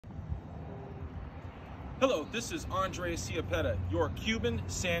Hello, this is Andre Ciapetta, your Cuban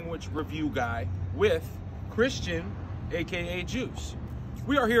sandwich review guy with Christian, aka Juice.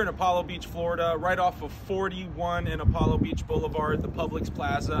 We are here in Apollo Beach, Florida, right off of 41 and Apollo Beach Boulevard, the Publix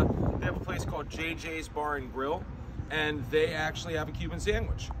Plaza. They have a place called JJ's Bar and Grill, and they actually have a Cuban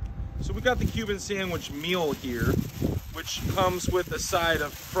sandwich. So we got the Cuban sandwich meal here, which comes with a side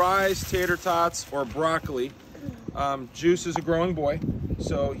of fries, tater tots, or broccoli. Juice is a growing boy,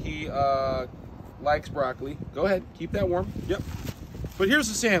 so he likes broccoli. Go ahead, keep that warm. Yep. But here's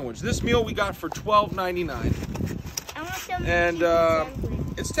the sandwich. This meal we got for $12.99. And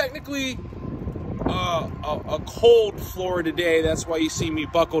it's technically a cold Florida day. That's why you see me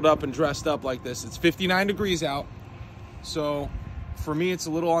buckled up and dressed up like this. It's 59 degrees out. So for me, it's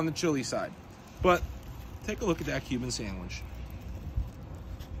a little on the chilly side. But take a look at that Cuban sandwich.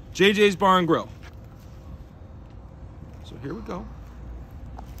 JJ's Bar and Grill. So here we go.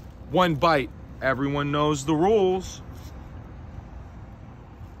 One bite. Everyone knows the rules.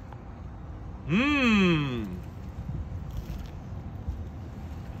 Mmm.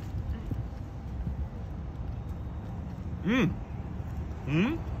 Mmm.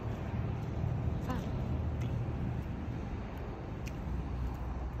 Mmm.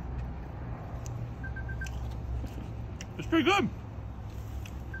 It's pretty good.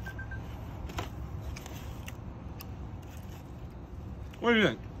 What do you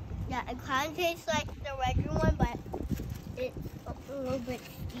think? Yeah, it kind of tastes like the regular one, but it's a little bit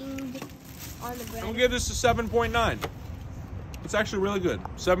steamed on the bread. I'm gonna give this a 7.9. It's actually really good.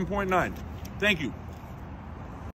 7.9. Thank you.